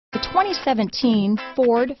2017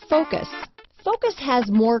 Ford Focus. Focus has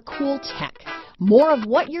more cool tech, more of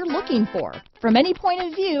what you're looking for. From any point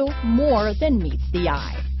of view, more than meets the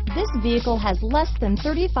eye. This vehicle has less than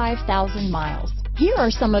 35,000 miles. Here are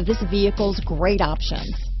some of this vehicle's great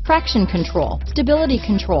options: traction control, stability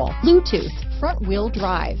control, Bluetooth, front wheel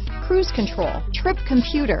drive, cruise control, trip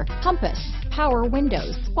computer, compass, power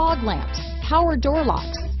windows, fog lamps, power door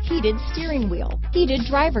locks, heated steering wheel, heated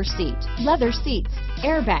driver's seat, leather seats,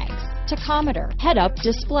 airbags, tachometer, head-up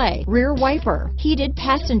display, rear wiper, heated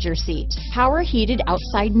passenger seat, power heated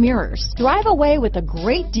outside mirrors. Drive away with a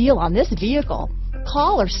great deal on this vehicle.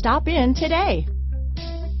 Call or stop in today.